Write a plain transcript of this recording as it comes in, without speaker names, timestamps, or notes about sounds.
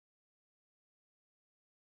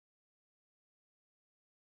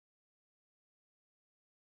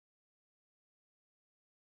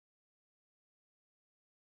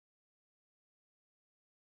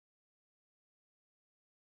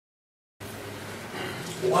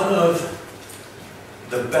One of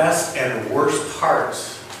the best and worst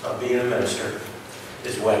parts of being a minister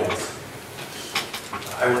is weddings.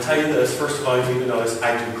 I will tell you this, first of all, you need to know this,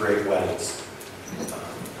 I do great weddings.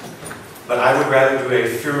 But I would rather do a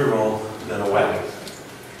funeral than a wedding.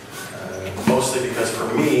 Mostly because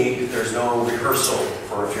for me, there's no rehearsal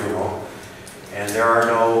for a funeral. And there are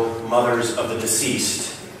no mothers of the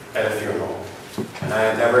deceased at a funeral. And I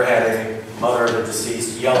have never had a mother of the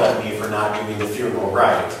deceased yell at me for not doing the funeral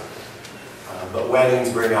right. But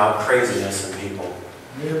weddings bring out craziness in people.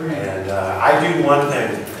 And I do one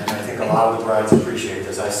thing, and I think a lot of the brides appreciate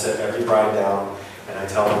this. I sit every bride down and I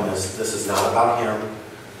tell them this is not about him,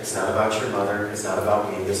 it's not about your mother, it's not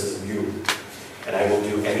about me, this is you. And I will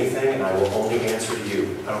do anything and I will only answer to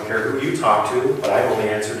you. I don't care who you talk to, but I only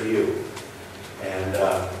answer to you. And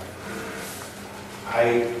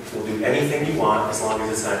I will do anything you want as long as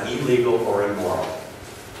it's not illegal or immoral.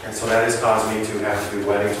 And so that has caused me to have to do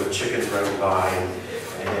weddings with chickens running by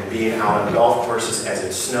and being out on golf courses as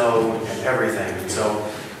it snowed and everything. And so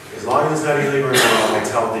as long as it's not illegal or immoral, I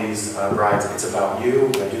tell these brides, it's about you.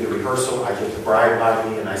 I do the rehearsal, I get the bride by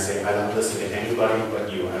me, and I say, I don't listen to anybody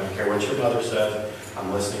but you. I don't care what your mother says,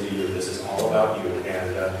 I'm listening to you. This is all about you.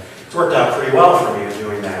 And it's worked out pretty well for me in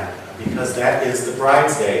doing that, because that is the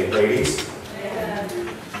bride's day, ladies.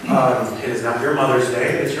 It is not your mother's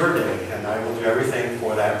day, it's your day, and I will do everything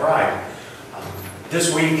for that bride.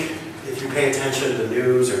 This week, if you pay attention to the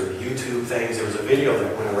news or YouTube things, there was a video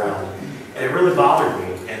that went around, and it really bothered me.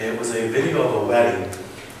 And it was a video of a wedding,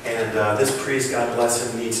 and this priest, God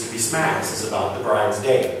bless him, needs to be smacked. This is about the bride's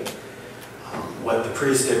day. What the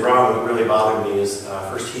priest did wrong, what really bothered me is,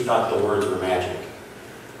 first he thought the words were magic.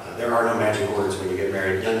 There are no magic words when you get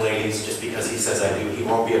married. Young ladies, just because he says I do, he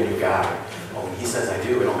won't be a new guy. Oh, he says I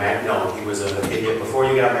do, it'll matter. No, he was an idiot before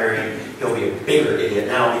you got married. He'll be a bigger idiot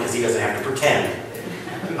now because he doesn't have to pretend.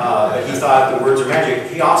 But he thought the words were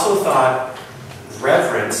magic. He also thought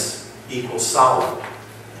reverence equals solemn.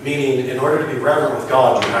 Meaning, in order to be reverent with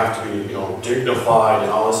God, you have to be, dignified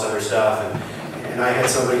and all this other stuff. And I had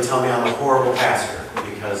somebody tell me I'm a horrible pastor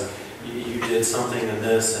because you did something in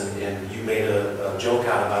this and you made a joke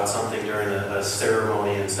out about something during a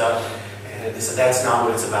ceremony and stuff. And they said, that's not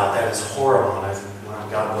what it's about. That is horrible. And I said, well,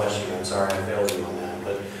 God bless you. I'm sorry I failed you on that.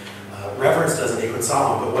 But reverence doesn't equal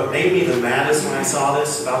solemn. But what made me the maddest when I saw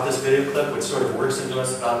this, about this video clip, which sort of works into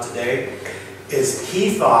us about today, is he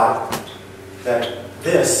thought that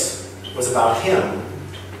this was about him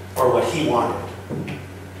or what he wanted.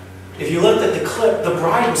 If you looked at the clip, the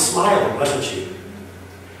bride was smiling, wasn't she?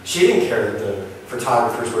 She didn't care that the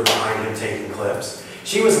photographers were behind him taking clips.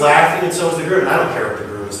 She was laughing, and so was the groom. And I don't care what the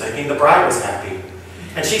groom was thinking. The bride was happy.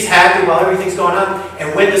 And she's happy while everything's going on.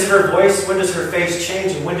 And when does her face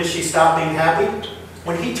change, and when does she stop being happy?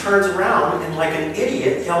 When he turns around and, like an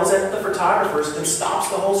idiot, yells at the photographers and stops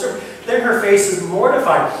the whole service. Then her face is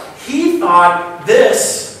mortified. He thought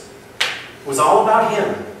this was all about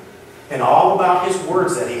him and all about his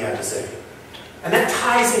words that he had to say. And that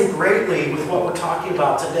ties in greatly with what we're talking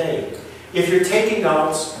about today. If you're taking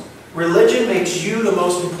notes, religion makes you the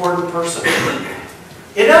most important person.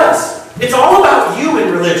 It does. It's all about you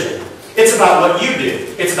in religion. It's about what you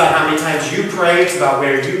do. It's about how many times you pray. It's about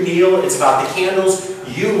where you kneel. It's about the candles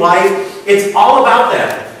you light. It's all about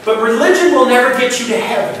that. But religion will never get you to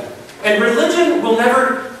heaven. And religion will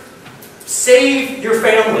never save your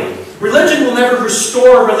family. Religion will never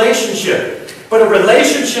restore a relationship. But a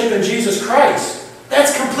relationship in Jesus Christ,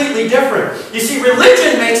 that's completely different. You see,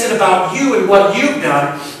 religion makes it about you and what you've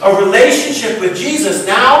done. A relationship with Jesus,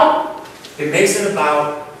 now, it makes it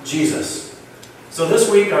about Jesus. So this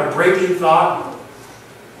week, our breaking thought,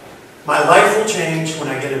 my life will change when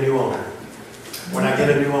I get a new owner. When I get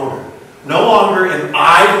a new owner. No longer am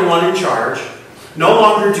I the one in charge. No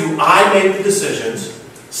longer do I make the decisions.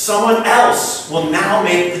 Someone else will now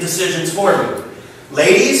make the decisions for me.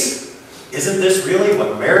 Ladies, isn't this really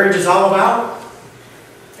what marriage is all about?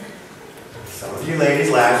 Some of you ladies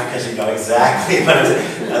laugh because you know exactly what it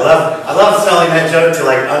is. I love telling that joke to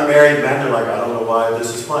like unmarried men. They're like, I don't know why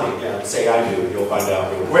this is funny. Yeah, say I do. You'll find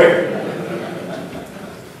out real quick.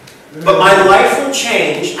 But my life will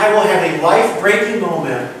change. I will have a life-breaking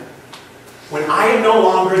moment when I am no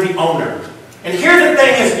longer the owner. And here the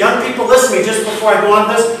thing is, young people, listen to me just before I go on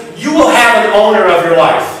this. You will have an owner of your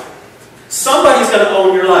life. Somebody's going to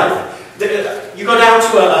own your life. You go down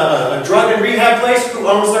to a drug and rehab place, who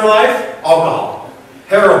owns their life? Alcohol,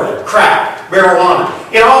 heroin, crack, marijuana.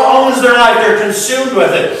 It all owns their life. They're consumed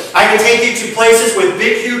with it. I can take you to places with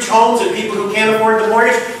big, huge homes and people who can't afford the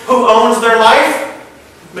mortgage. Who owns their life?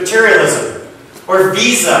 Materialism. or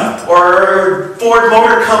Visa or Ford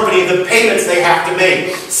Motor Company, the payments they have to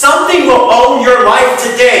make. Something will own your life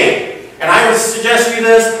today. And I would suggest you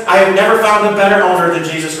this, I have never found a better owner than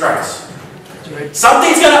Jesus Christ.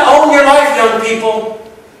 Something's going to own your life, young people.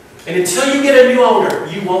 And until you get a new owner,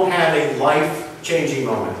 you won't have a life-changing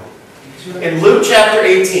moment. In Luke chapter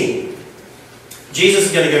 18, Jesus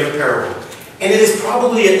is going to give a parable. And it is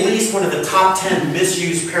probably at least one of the top 10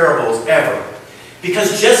 misused parables ever.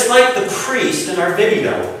 Because just like the priest in our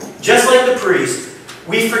video, just like the priest,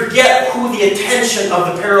 we forget who the attention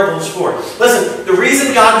of the parable is for. Listen, the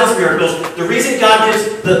reason God does miracles, the reason God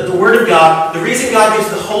gives the Word of God, the reason God gives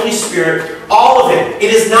the Holy Spirit, all of it,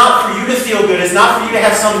 it is not for you to feel good. It's not for you to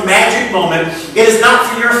have some magic moment. It is not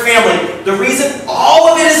for your family. The reason all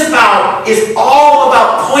of it is all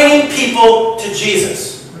about pointing people to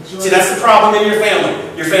Jesus. See, that's the problem in your family.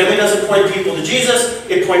 Your family doesn't point people to Jesus.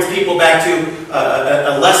 It points people back to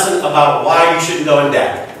a lesson about why you shouldn't go in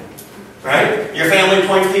debt. Right? Your family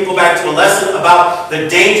points people back to a lesson about the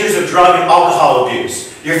dangers of drug and alcohol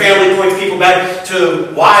abuse. Your family points people back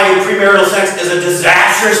to why premarital sex is a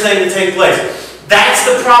disastrous thing to take place. That's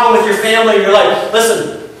the problem with your family and your life.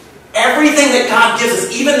 Listen, everything that God gives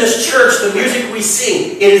us, even this church, the music we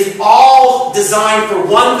sing, it is all designed for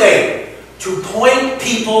one thing: to point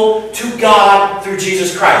people to God through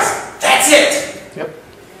Jesus Christ. That's it. Yep.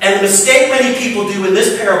 And the mistake many people do in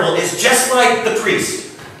this parable is just like the priest.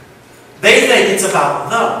 They think it's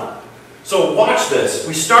about them. So watch this.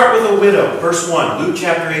 We start with a widow, verse 1, Luke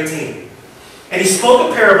chapter 18. And he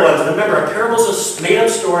spoke a parable unto them. Remember, a parable is a made-up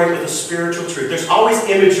story with a spiritual truth. There's always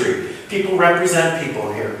imagery. People represent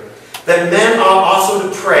people here. That men ought also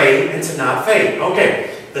to pray and to not faint.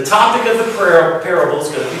 Okay, the topic of the parable is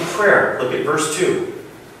going to be prayer. Look at verse 2.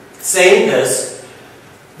 Saying this,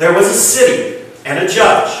 there was a city and a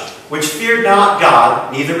judge, which feared not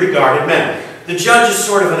God, neither regarded men. The judge is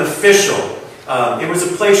sort of an official. It was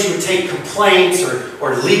a place you would take complaints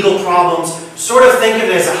or legal problems. Sort of think of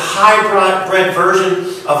it as a hybrid version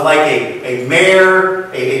of like a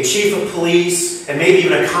mayor, a chief of police, and maybe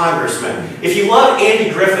even a congressman. If you love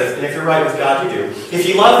Andy Griffith, and if you're right with God, you do. If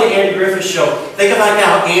you love the Andy Griffith show, think of like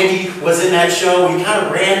how Andy was in that show. He kind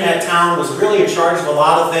of ran that town, was really in charge of a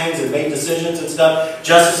lot of things and made decisions and stuff.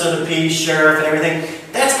 Justice of the peace, sheriff, and everything.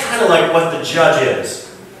 That's kind of like what the judge is.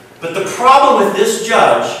 But the problem with this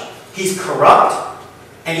judge, he's corrupt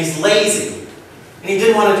and he's lazy. And he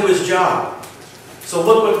didn't want to do his job. So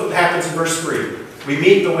look what happens in verse 3. We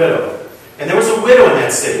meet the widow. And there was a widow in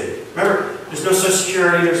that city. Remember, there's no Social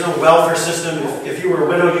Security, there's no welfare system. If you were a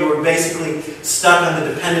widow, you were basically stuck on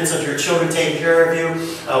the dependence of your children taking care of you.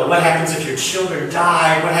 What happens if your children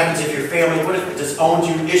die? What happens if your family, what if it disowns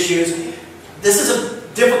you? Issues. This is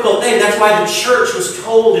a difficult thing. That's why the church was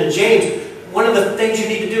told in James, one of the things you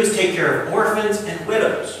need to do is take care of orphans and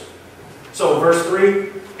widows. So verse 3,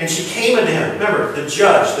 and she came unto him. Remember, the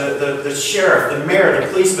judge, the sheriff, the mayor, the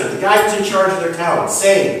policeman, the guy who's in charge of their town,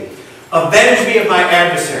 saying, avenge me of my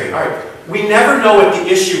adversary. All right, we never know what the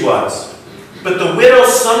issue was. But the widow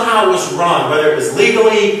somehow was wrong, whether it was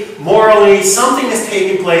legally, morally, something has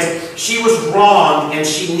taken place. She was wrong and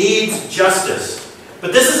she needs justice.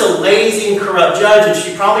 But this is a lazy and corrupt judge, and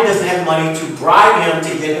she probably doesn't have money to bribe him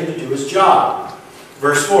to get him to do his job.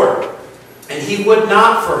 Verse 4. And he would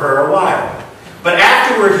not for her a while. But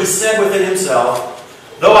afterward he said within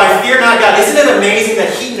himself, though I fear not God. Isn't it amazing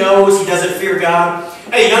that he knows he doesn't fear God?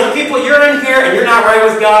 Hey, young people, you're in here and you're not right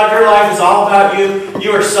with God. Your life is all about you.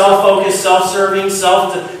 You are self-focused, self-serving,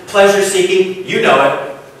 self-pleasure-seeking. You know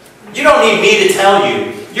it. You don't need me to tell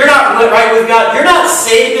you. You're not right with God. You're not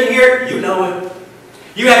saved in here. You know it.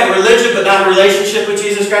 You have a religion but not a relationship with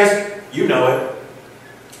Jesus Christ. You know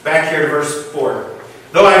it. Back here to verse 4.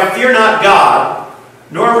 Though I fear not God,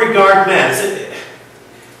 nor regard men.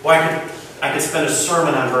 Well, I could spend a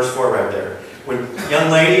sermon on verse 4 right there. When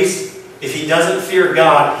young ladies, if he doesn't fear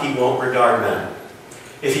God, he won't regard men.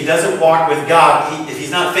 If he doesn't walk with God, if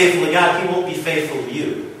he's not faithful to God, he won't be faithful to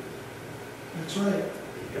you. That's right.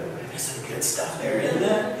 There's some good stuff there, isn't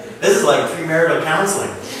it? This is like premarital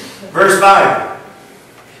counseling. Verse 5.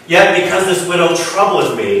 Yet because this widow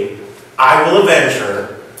troubleth me, I will avenge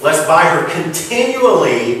her, lest by her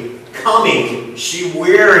continually coming she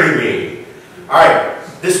weary me. Alright,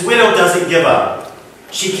 this widow doesn't give up.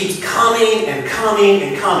 She keeps coming and coming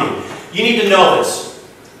and coming. You need to know this.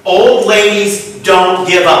 Old ladies don't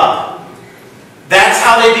give up. That's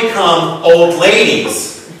how they become old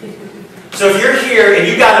ladies. So if you're here and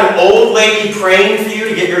you got an old lady praying for you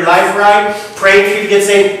to get your life right, praying for you to get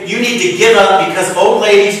saved, you need to give up because old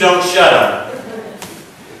ladies don't shut up.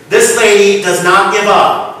 This lady does not give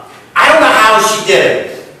up. I don't know how she did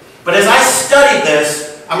it. But as I studied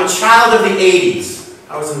this, I'm a child of the 80s.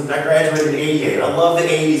 I graduated in '88. I love the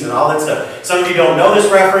 80s and all that stuff. Some of you don't know this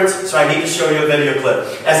reference, so I need to show you a video clip.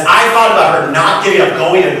 As I thought about her not giving up,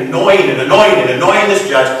 going and annoying this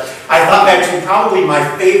judge, I thought back to probably my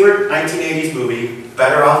favorite 1980s movie,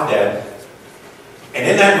 Better Off Dead. And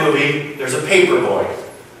in that movie, there's a paper boy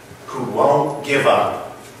who won't give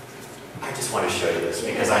up. I just want to show you this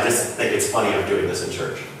because I just think it's funny I'm doing this in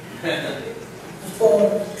church.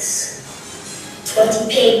 4 weeks.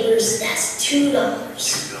 20 papers, that's $2.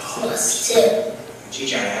 Plus tip. Gee,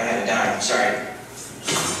 Johnny, I had a dime. Sorry.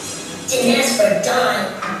 Didn't ask for a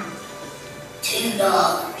dime. $2.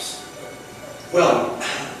 Well,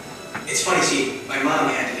 it's funny, see, my mom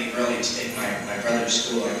had to leave early to take my brother to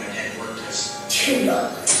school, and my dad worked us. $2.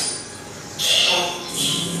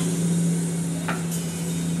 Cash.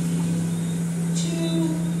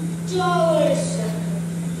 $2.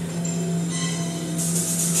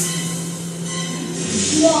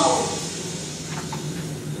 No.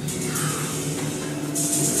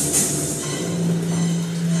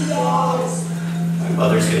 My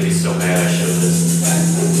mother's going to be so mad I showed this.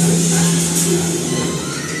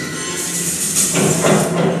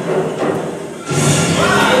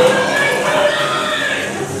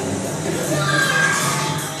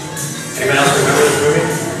 Anyone else remember this movie?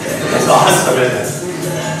 It's awesome, isn't it?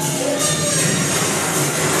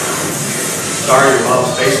 Sorry your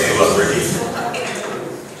mom's face came up, Ricky.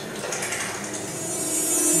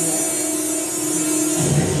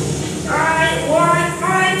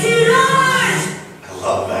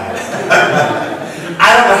 I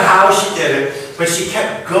don't know how she did it, but she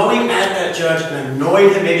kept going at that judge and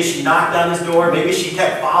annoyed him. Maybe she knocked on his door. Maybe she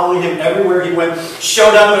kept following him everywhere he went.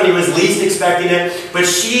 Showed up when he was least expecting it. But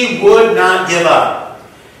she would not give up.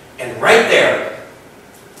 And right there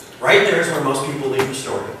is where most people leave the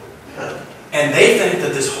story. And they think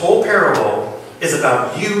that this whole parable is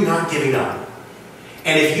about you not giving up.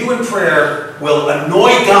 And if you in prayer will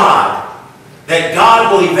annoy God, that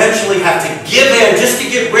God will eventually have to give in just to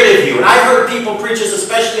get rid of you. And I've heard people preach this,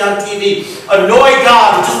 especially on TV, annoy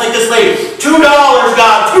God, just like this lady, $2,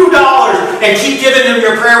 God, $2, and keep giving him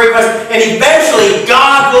your prayer request, and eventually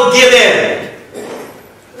God will give in.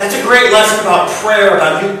 That's a great lesson about prayer,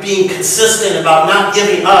 about you being consistent, about not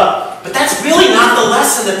giving up. But that's really not the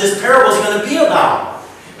lesson that this parable is going to be about.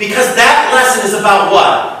 Because that lesson is about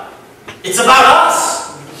what? It's about us.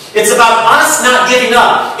 It's about us not giving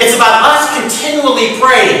up. It's about us continually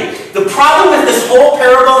praying. The problem with this whole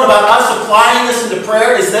parable and about us applying this into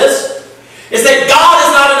prayer is this, is that God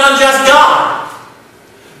is not an unjust God.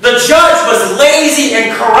 The judge was lazy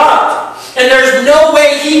and corrupt, and there's no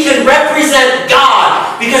way he can represent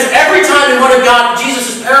God, because every time in one of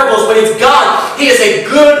Jesus' parables, when it's God, he is a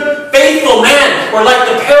good, faithful man. Or like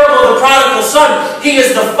the parable of the prodigal son, he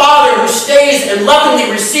is the father who stays and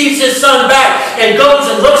lovingly receives his son back and goes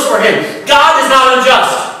and looks for him. God is not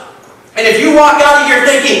unjust. And if you walk out of here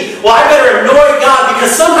thinking, well, I better annoy God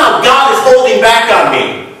because somehow God is holding back on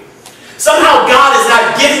me, somehow God is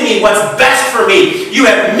not giving me what's best for me, you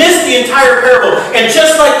have missed the entire parable. And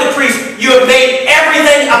just like the priest, you have made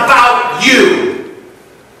everything about you.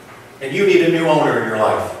 And you need a new owner in your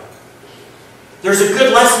life. There's a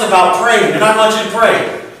good lesson about praying, and I want you to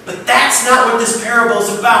pray. But that's not what this parable is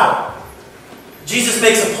about. Jesus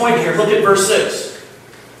makes a point here. Look at verse 6.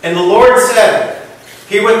 And the Lord said,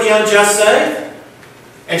 hear what the unjust say,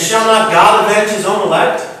 and shall not God avenge his own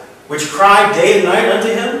elect, which cry day and night unto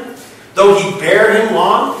him, though he bear him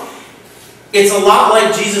long? It's a lot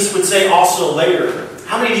like Jesus would say also later.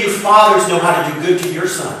 How many of you fathers know how to do good to your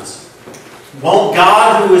sons? Won't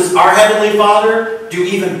God, who is our Heavenly Father, do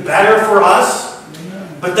even better for us?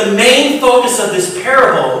 But the main focus of this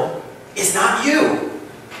parable is not you.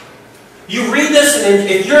 You read this, and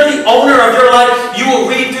if you're the owner of your life, you will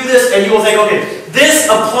read through this and you will think, okay, this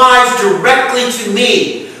applies directly to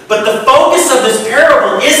me. But the focus of this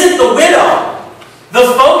parable isn't the widow.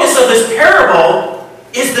 The focus of this parable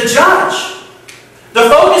is the judge. The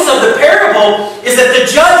focus of the parable is that the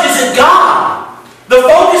judge isn't God. The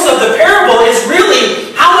focus of the parable is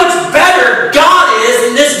really how much better God is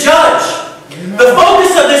than this judge. The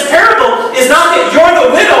focus of this parable is not that you're the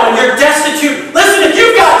widow and you're destitute. Listen, if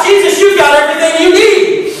you've got Jesus, you've got everything you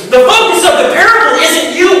need. The focus of the parable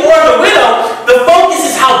isn't you or the widow. The focus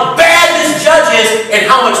is how bad this judge is and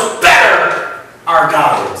how much better our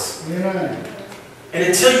God is. Amen. And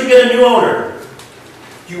until you get a new owner,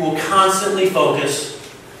 you will constantly focus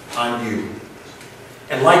on you.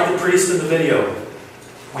 And like the priest in the video,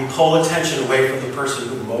 we pull attention away from the person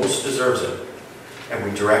who most deserves it, and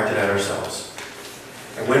we direct it at ourselves.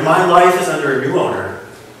 And when my life is under a new owner,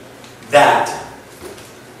 that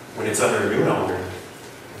it's under a new owner,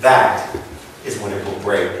 that is when it will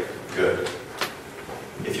break good.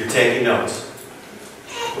 If you're taking notes,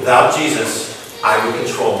 without Jesus, I would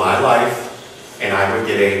control my life and I would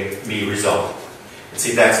get a me result. And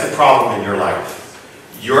see, that's the problem in your life.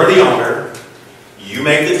 You're the owner, you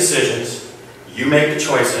make the decisions, you make the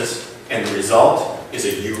choices, and the result is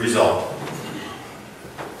a you result.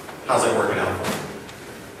 How's that working out for you?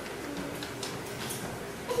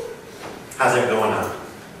 How's that going on?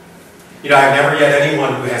 You know, I've never yet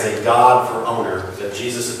anyone who has a God for owner, that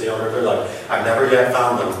Jesus is the owner of their life, I've never yet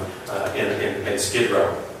found them in Skid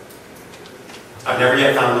Row. I've never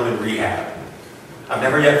yet found them in rehab. I've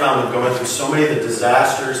never yet found them going through so many of the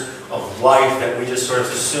disasters of life that we just sort of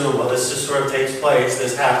assume, well, this just sort of takes place,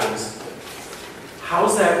 this happens.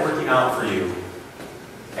 How's that working out for you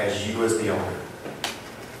as you as the owner?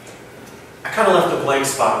 I kind of left a blank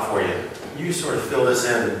spot for you. You sort of fill this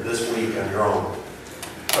in this week on your own.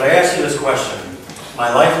 But I ask you this question.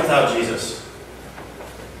 My life without Jesus.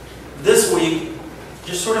 This week,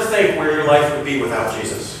 just sort of think where your life would be without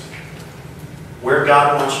Jesus. Where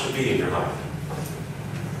God wants you to be in your life.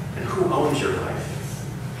 And who owns your life.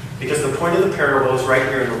 Because the point of the parable is right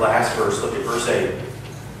here in the last verse. Look at verse 8.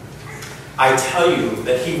 I tell you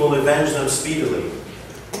that he will avenge them speedily.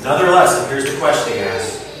 Nonetheless, and here's the question he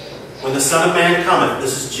asks. When the Son of Man cometh,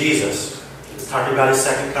 this is Jesus. He's talking about his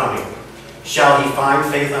second coming. Shall he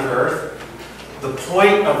find faith on earth? The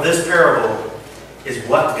point of this parable is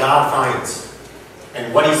what God finds.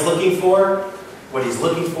 And what he's looking for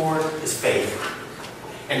is faith.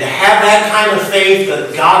 And to have that kind of faith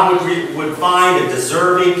that God would find and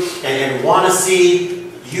deserving and want to see,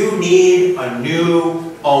 you need a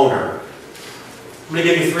new owner. I'm going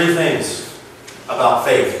to give you 3 things about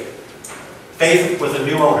faith. Faith with a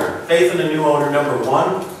new owner. Faith in a new owner, number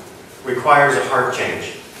 1, requires a heart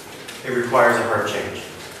change. It requires a heart change.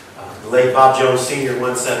 The late Bob Jones Sr.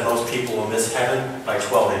 once said most people will miss heaven by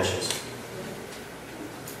 12 inches.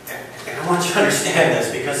 And I want you to understand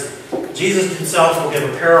this because Jesus himself will give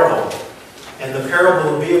a parable. And the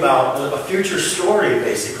parable will be about a future story,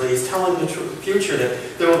 basically. He's telling the future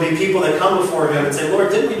that there will be people that come before him and say,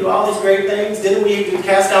 Lord, didn't we do all these great things? Didn't we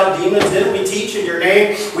cast out demons? Didn't we teach in your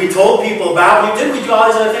name? We told people about you. Didn't we do all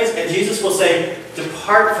these other things? And Jesus will say,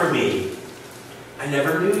 depart from me. I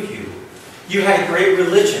never knew you. You had a great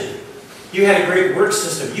religion. You had a great work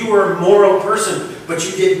system. You were a moral person, but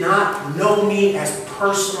you did not know me as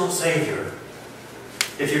personal Savior.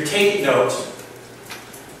 If you're taking notes,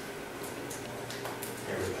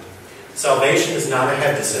 salvation is not a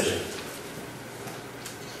head decision.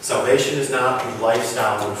 Salvation is not a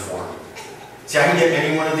lifestyle reform. See, I can get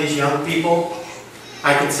any one of these young people,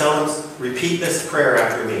 I can tell them, repeat this prayer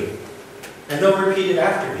after me. And they'll repeat it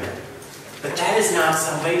after me. But that is not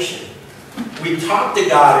salvation. We talk to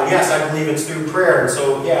God, and yes, I believe it's through prayer, and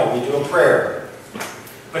so, yeah, we do a prayer.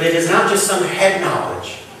 But it is not just some head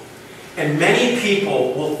knowledge. And many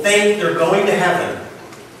people will think they're going to heaven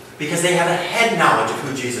because they have a head knowledge of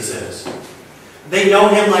who Jesus is. They know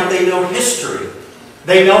him like they know history.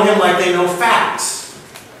 They know him like they know facts.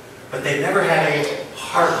 But they've never had a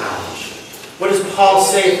heart knowledge. What does Paul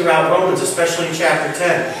say throughout Romans, especially in chapter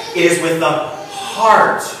 10? It is with the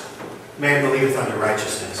heart man believeth unto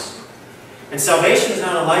righteousness. And salvation is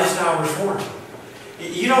not a lifestyle reform.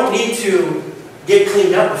 You don't need to get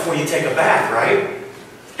cleaned up before you take a bath, right?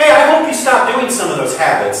 Hey, I hope you stop doing some of those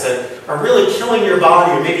habits that are really killing your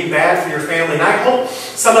body or maybe bad for your family. And I hope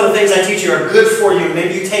some of the things I teach you are good for you.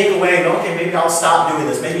 Maybe you take away and go, okay, maybe I'll stop doing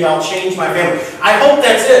this. Maybe I'll change my family. I hope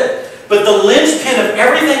that's it. But the linchpin of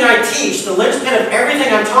everything I teach, the linchpin of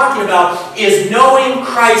everything I'm talking about is knowing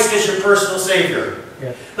Christ as your personal Savior.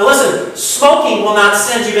 Yeah. Now listen, smoking will not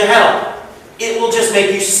send you to hell. It will just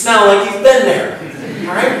make you smell like you've been there.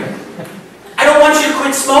 Alright? I don't want you to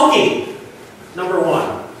quit smoking. Number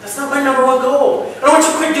 1. That's not my number 1 goal. I don't want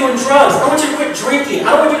you to quit doing drugs. I don't want you to quit drinking.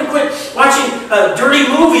 I don't want you to quit watching dirty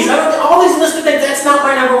movies. All these lists of things, that's not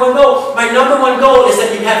my number 1 goal. My number 1 goal is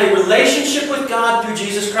that you have a relationship with God through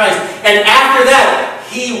Jesus Christ. And after that,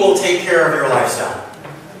 he will take care of your lifestyle.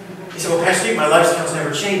 You say, well, Pastor Steve, my lifestyle's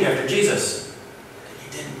never changed after Jesus.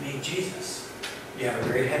 You didn't meet Jesus. You have a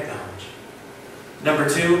great head knowledge. Number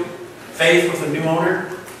 2, faith with a new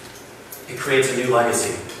owner. It creates a new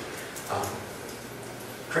legacy.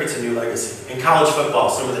 Creates a new legacy. In college football,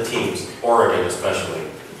 some of the teams, Oregon especially,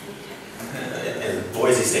 and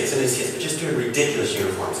Boise State, some of these kids are just doing ridiculous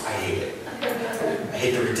uniforms. I hate it. I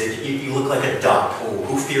hate the ridiculous. You look like a duck. Oh,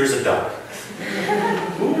 who fears a duck?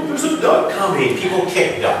 Ooh, there's a duck coming. People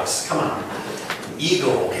kick ducks. Come on.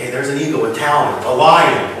 Eagle. Okay, there's an eagle with talent. A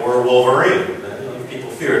lion or a wolverine.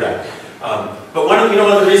 People fear that. But one of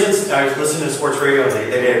the reasons, I was listening to sports radio, and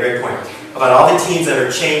they made a great point about all the teams that are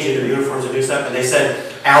changing their uniforms and new stuff, and they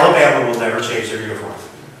said Alabama will never change their uniform.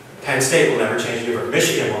 Penn State will never change their uniform.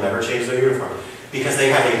 Michigan will never change their uniform. Because they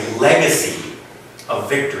have a legacy of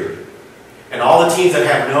victory. And all the teams that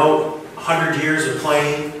have no 100 years of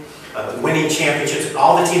playing, winning championships,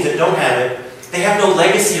 all the teams that don't have it, they have no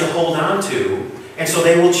legacy to hold on to, and so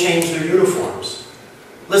they will change their uniforms.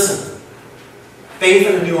 Listen, faith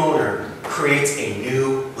in a new owner creates a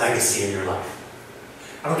new legacy in your life.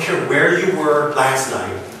 I don't care where you were last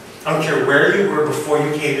night. I don't care where you were before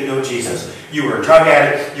you came to know Jesus. You were a drug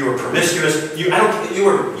addict. You were promiscuous. You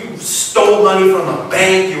stole money from a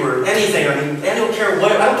bank. You were anything. I mean, I don't care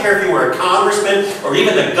what. I don't care if you were a congressman or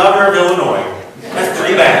even the governor of Illinois. That's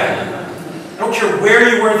pretty bad. I don't care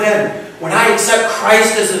where you were then. When I accept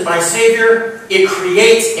Christ as my Savior, it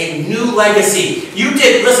creates a new legacy.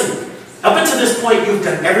 Listen, up until this point, you've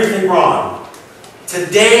done everything wrong.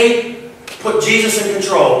 Today, put Jesus in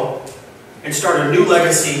control and start a new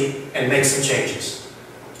legacy and make some changes.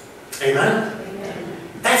 Amen? Amen?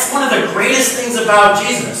 That's one of the greatest things about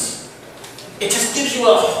Jesus. It just gives you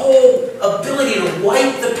a whole ability to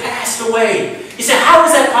wipe the past away. You say, how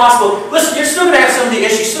is that possible? Listen, you're still going to have some of the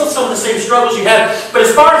issues, still some of the same struggles you had, but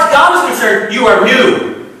as far as God is concerned, you are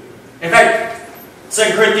new. In fact,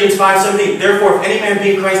 2 Corinthians 5:17, therefore, if any man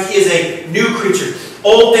be in Christ, he is a new creature.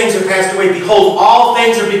 Old things are passed away. Behold, all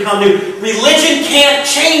things are become new. Religion can't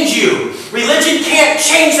change you. Religion can't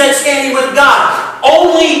change that standing with God.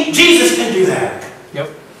 Only Jesus can do that. Yep.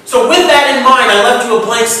 So with that in mind, I left you a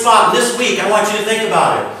blank spot. This week, I want you to think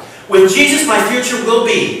about it. With Jesus, my future will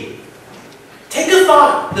be. Take a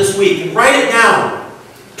thought this week and write it down.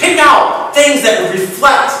 Pick out things that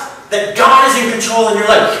reflect that God is in control in your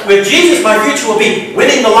life. With Jesus, my future will be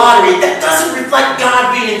winning the lottery. That doesn't reflect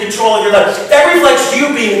God being in control of your life. That reflects you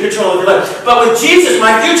being in control of your life. But with Jesus,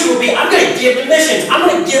 my future will be, I'm going to give to missions. I'm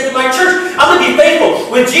going to give to my church. I'm going to be faithful.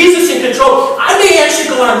 With Jesus in control, I may actually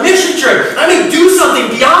go on a mission trip. I may do something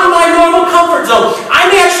beyond my normal comfort zone. I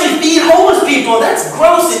may actually feed homeless people. That's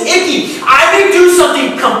gross and icky. I may do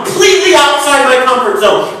something completely outside my comfort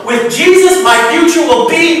zone. With Jesus, my future will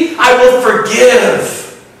be, I will forgive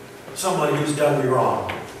someone who's done me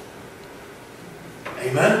wrong.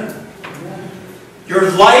 Amen? Your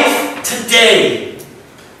life today.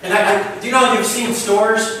 And you've seen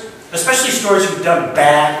stores, especially stores who've done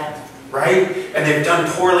bad, right? And they've done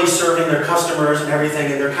poorly serving their customers and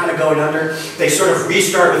everything, and they're kind of going under. They sort of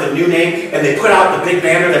restart with a new name, and they put out the big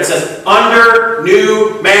banner that says, under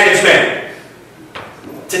new management.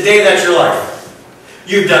 Today, that's your life.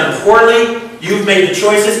 You've done poorly. You've made the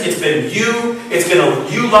choices. It's been you. It's been a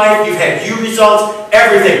you life. You've had you results.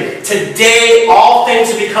 Everything. Today, all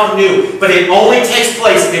things have become new. But it only takes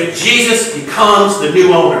place if Jesus becomes the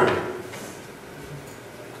new owner.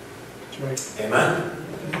 That's right. Amen?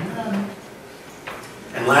 Amen.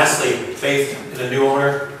 And lastly, faith in a new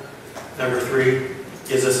owner. Number 3,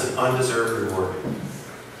 gives us an undeserved reward.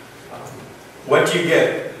 What do you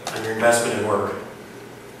get on your investment in work?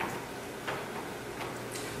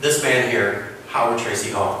 This man here, Howard Tracy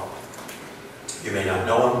Hall. You may not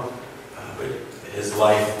know him, but his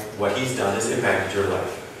life, what he's done, has impacted your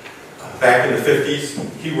life. Back in the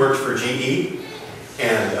 50s, he worked for GE,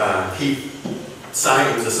 and he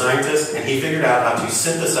was a scientist, and he figured out how to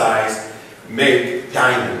synthesize, make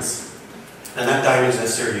diamonds. And that diamond isn't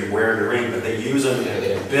necessarily you wear in your ring, but they use them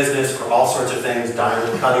in business for all sorts of things,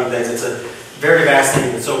 diamond cutting things. It's a very vast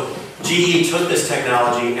thing. And so GE took this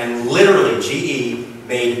technology, and literally GE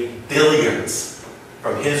made billions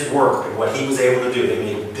from his work and what he was able to do.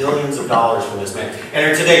 They made billions of dollars from this man. And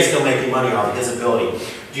they're today still making money off of his ability.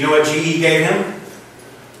 Do you know what GE gave him?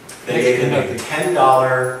 They gave him a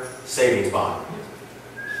 $10 savings bond.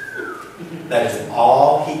 That is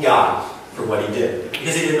all he got for what he did.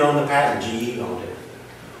 Because he didn't own the patent, GE owned it.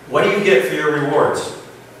 What do you get for your rewards?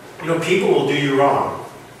 People will do you wrong.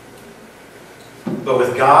 But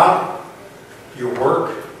with God, your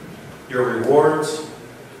work, your rewards,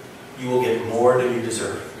 you will get more than you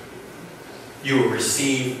deserve. You will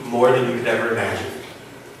receive more than you could ever imagine.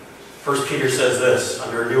 1 Peter says this,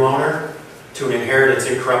 under a new owner, to an inheritance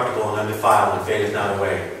incorruptible and undefiled and fadeth not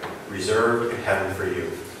away, reserved in heaven for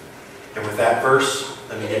you. And with that verse,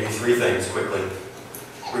 let me give you 3 things quickly.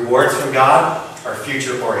 Rewards from God are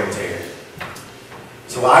future orientated.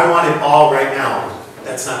 So I want it all right now.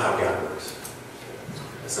 That's not how God works.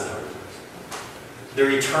 That's not how it works. They're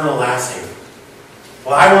eternal lasting.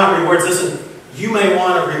 Well, I want rewards. Listen, you may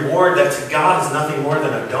want a reward that to God is nothing more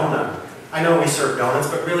than a donut. I know we serve donuts,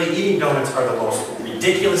 but really eating donuts are the most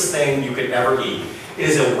ridiculous thing you could ever eat. It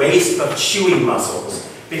is a waste of chewing muscles.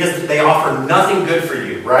 because they offer nothing good for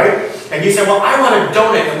you, right? And you say, well, I want a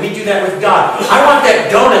donut, and we do that with God. I want that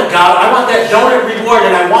donut, God. I want that donut reward,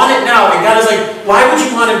 and I want it now. And God is like, why would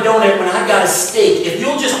you want a donut when I've got a steak? If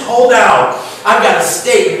you'll just hold out, I've got a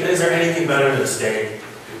steak. Is there anything better than a steak?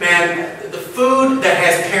 Man, the food that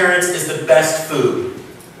has parents is the best food.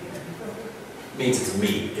 It means it's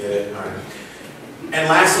meat, get it? All right. And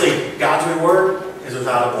lastly, God's reward is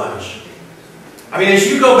without a blemish. I mean, as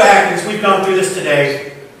you go back, as we've gone through this today,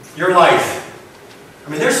 your life, I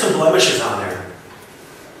mean, there's some blemishes on there.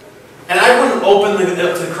 And I wouldn't open to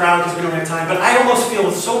the crowd because we don't have time, but I almost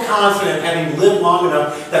feel so confident having lived long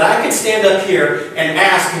enough that I could stand up here and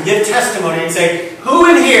ask and give testimony and say, who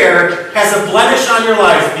in here has a blemish on your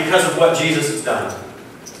life because of what Jesus has done?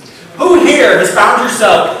 Who in here has found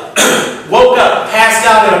yourself, woke up, passed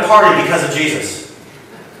out at a party because of Jesus?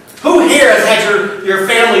 Who here has had your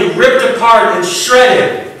family ripped apart and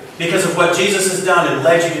shredded because of what Jesus has done and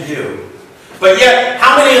led you to do? But yet,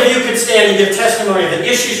 how many of you could stand and give testimony of the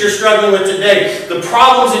issues you're struggling with today, the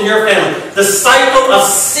problems in your family, the cycle of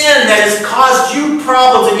sin that has caused you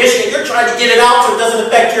problems and issues, and you're trying to get it out so it doesn't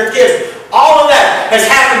affect your kids? All of that has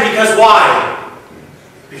happened because why?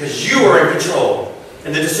 Because you are in control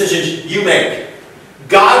in the decisions you make.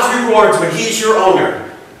 God's rewards when He's your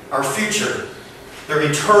owner are future. They're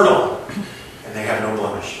eternal, and they have no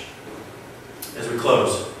blemish. As we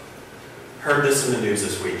close, heard this in the news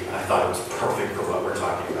this week, and I thought it was perfect for what we're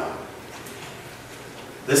talking about.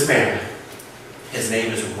 This man, his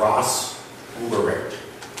name is Ross Ulrich,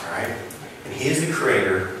 all right? And he is the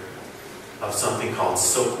creator of something called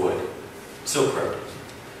Silk Road.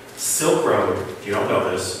 Silk Road, if you don't know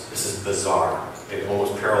this is bizarre. It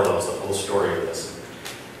almost parallels the whole story of this.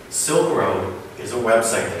 Silk Road is a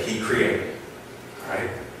website that he created, all right?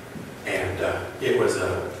 And it was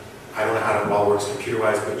I don't know how it all works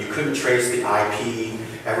computer-wise, but you couldn't trace the IP,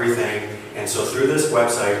 everything. And so through this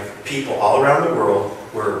website, people all around the world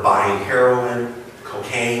were buying heroin,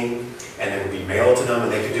 cocaine, and it would be mailed to them,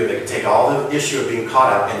 and they could take all the issue of being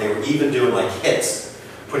caught up, and they were even doing like hits,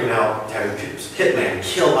 putting out, having hitman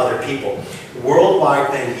kill other people. Worldwide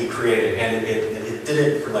thing he created, and it did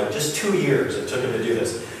it for like just 2 years. It took him to do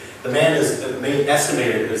this. The man is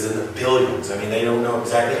estimated is in the billions. I mean, they don't know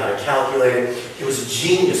exactly how to calculate it. It was a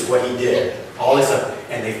genius what he did. All this stuff.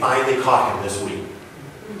 And they finally caught him this week.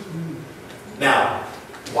 Now,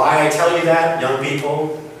 why I tell you that, young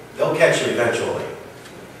people, they'll catch you eventually.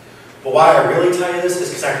 But why I really tell you this is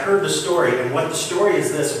because I heard the story, and what the story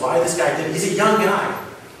is this, why this guy did it. He's a young guy.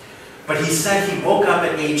 But he said he woke up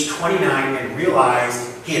at age 29 and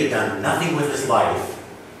realized he had done nothing with his life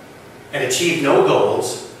and achieved no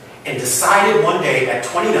goals, and decided one day at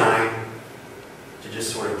 29 to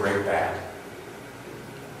just sort of break bad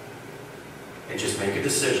and just make a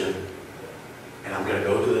decision, and I'm going to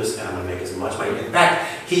go do this and I'm going to make as much money. In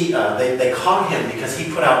fact, they caught him because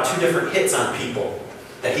he put out 2 different hits on people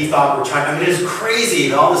that he thought were trying. I mean, it was crazy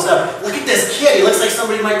and all this stuff. Look at this kid. He looks like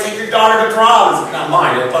somebody might take your daughter to prom. It's not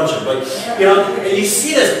mine. I'll punch him. But, you know, and you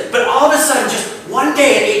see this. But all of a sudden, just one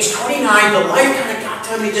day at age 29, the life kind of got to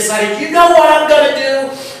him. He decided, you know what I'm going to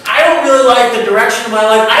do? I don't really like the direction of my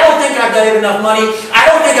life. I don't think I've got enough money. I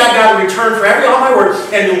don't think I've got a return for all my work.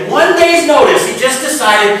 And in one day's notice, he just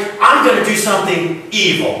decided, I'm going to do something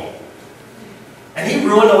evil. And he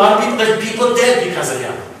ruined a lot of people. There's people dead because of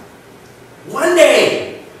him. One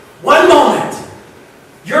day, one moment,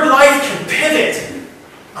 your life can pivot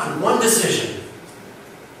on one decision.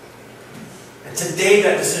 And today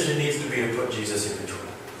that decision needs to be to put Jesus in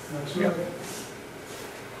control. That's right.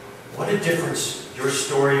 What a difference your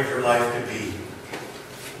story of your life could be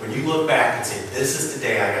when you look back and say, this is the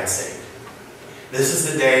day I got saved. This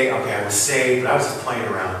is the day, okay, I was saved, but I was just playing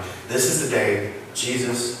around. This is the day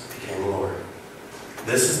Jesus became Lord.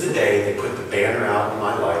 This is the day they put the banner out in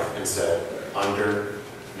my life and said, under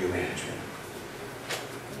new management.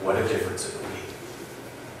 What a difference it would be.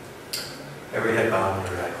 Every head bowed and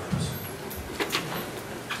every eye closed.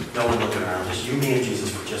 No one looking around, just you, me, and Jesus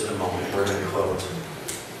for just a moment. We're going to close.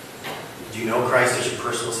 Do you know Christ as your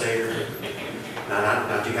personal Savior?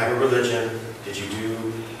 Now, do you have a religion? Did you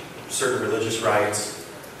do certain religious rites?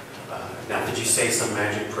 Now, did you say some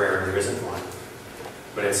magic prayer? There isn't one.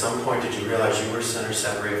 But at some point, did you realize you were a sinner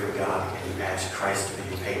separated from God, and you asked Christ to be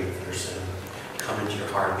your payment for your sin? Come into your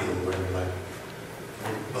heart, be the Lord of your life.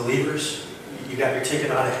 Believers, you got your ticket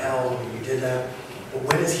out of hell. You did that. But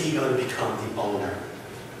when is He going to become the owner?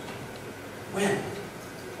 When?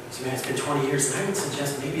 So man, it's been 20 years, and I would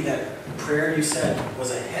suggest maybe that prayer you said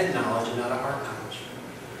was a head knowledge and not a heart knowledge.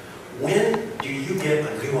 When do you get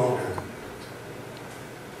a new owner?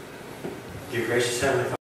 Dear gracious Heavenly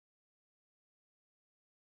Father,